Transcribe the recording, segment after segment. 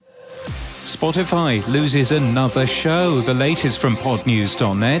Spotify loses another show. The latest from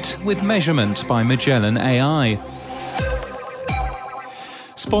podnews.net with Measurement by Magellan AI.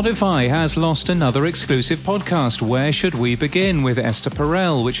 Spotify has lost another exclusive podcast, Where Should We Begin, with Esther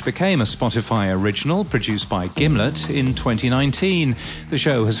Perel, which became a Spotify original produced by Gimlet in 2019. The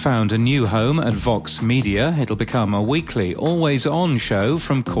show has found a new home at Vox Media. It'll become a weekly, always-on show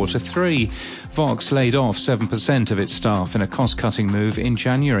from Q3. Vox laid off 7% of its staff in a cost-cutting move in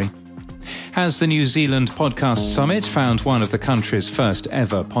January. Has the New Zealand Podcast Summit found one of the country's first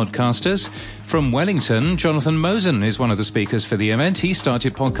ever podcasters? From Wellington, Jonathan Mosen is one of the speakers for the event. He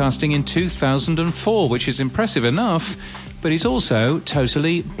started podcasting in 2004, which is impressive enough, but he's also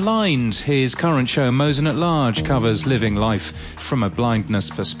totally blind. His current show, Mosen at Large, covers living life from a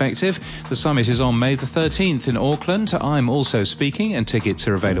blindness perspective. The summit is on May the 13th in Auckland. I'm also speaking, and tickets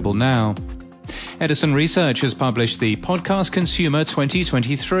are available now. Edison Research has published the Podcast Consumer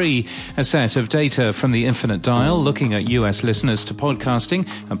 2023, a set of data from the Infinite Dial looking at US listeners to podcasting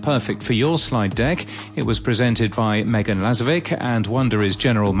and perfect for your slide deck. It was presented by Megan Lazovic and Wondery's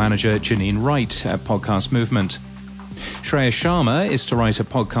General Manager Janine Wright at Podcast Movement. Shreya Sharma is to write a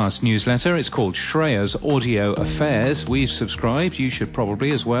podcast newsletter. It's called Shreya's Audio Affairs. We've subscribed. You should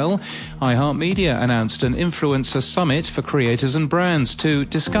probably as well. iHeartMedia announced an influencer summit for creators and brands to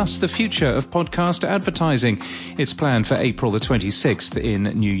discuss the future of podcast advertising. It's planned for April the 26th in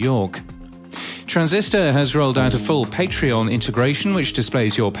New York. Transistor has rolled out a full Patreon integration which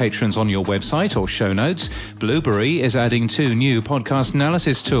displays your patrons on your website or show notes. Blueberry is adding 2 new podcast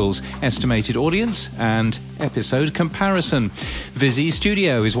analysis tools, Estimated Audience and Episode Comparison. Visi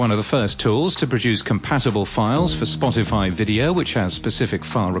Studio is one of the first tools to produce compatible files for Spotify Video, which has specific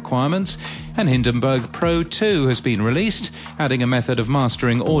file requirements. And Hindenburg Pro 2 has been released, adding a method of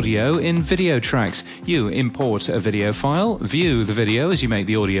mastering audio in video tracks. You import a video file, view the video as you make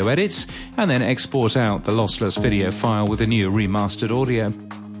the audio edits, and then export out the lossless video file with a new remastered audio.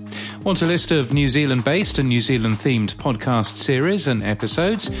 Want a list of New Zealand-based and New Zealand-themed podcast series and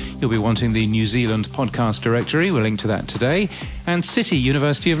episodes? You'll be wanting the New Zealand Podcast Directory. We'll link to that today. And City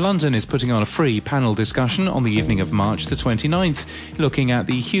University of London is putting on a free panel discussion on the evening of March the 29th, looking at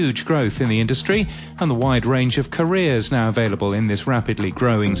the huge growth in the industry and the wide range of careers now available in this rapidly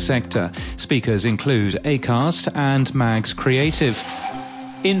growing sector. Speakers include Acast and Mags Creative.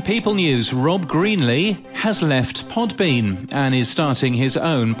 In People News, Rob Greenlee has left Podbean and is starting his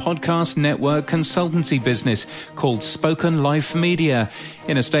own podcast network consultancy business called Spoken Life Media.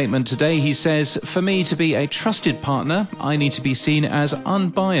 In a statement today, he says, "For me to be a trusted partner, I need to be seen as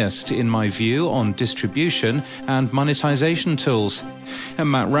unbiased in my view on distribution and monetization tools."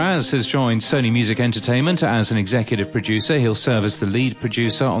 And Matt Raz has joined Sony Music Entertainment as an executive producer. He'll serve as the lead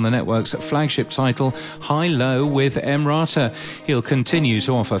producer on the network's flagship title, High Low with Emrata. He'll continue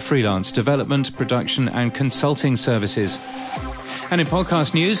to offer freelance development, production and consulting services. And in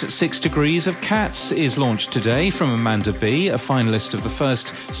podcast news, 6 Degrees of Cats is launched today from Amanda B., a finalist of the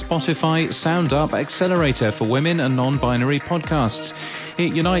first Spotify Sound Up Accelerator for women and non-binary podcasts.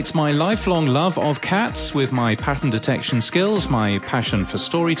 It unites my lifelong love of cats with my pattern detection skills, my passion for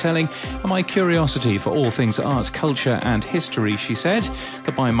storytelling, and my curiosity for all things art, culture and history, she said.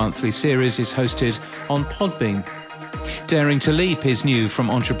 The bi-monthly series is hosted on Podbean. Daring to Leap is new from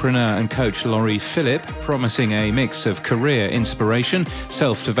entrepreneur and coach Laurie Phillip, promising a mix of career inspiration,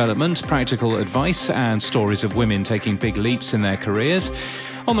 self-development, practical advice, and stories of women taking big leaps in their careers.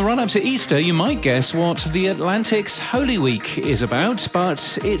 On the run-up to Easter, you might guess what The Atlantic's Holy Week is about,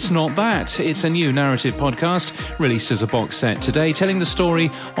 but it's not that. It's a new narrative podcast released as a box set today, telling the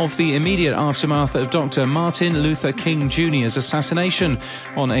story of the immediate aftermath of Dr. Martin Luther King Jr.'s assassination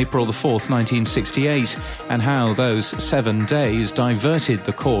on April the 4th, 1968, and how those 7 days diverted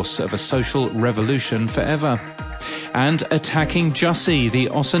the course of a social revolution forever. And Attacking Jussie, the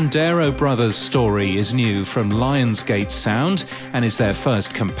Ossendero brothers story, is new from Lionsgate Sound and is their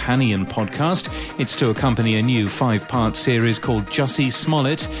first companion podcast. It's to accompany a new 5-part series called Jussie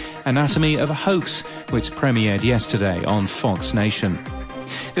Smollett, Anatomy of a Hoax, which premiered yesterday on Fox Nation.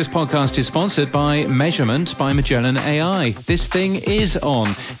 This podcast is sponsored by Measurement by Magellan AI. This thing is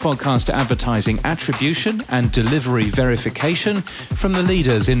on podcast advertising attribution and delivery verification from the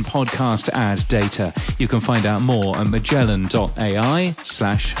leaders in podcast ad data. You can find out more at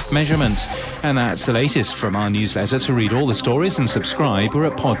magellan.ai/measurement. And that's the latest from our newsletter. To read all the stories and subscribe, we're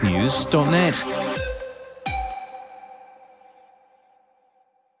at podnews.net.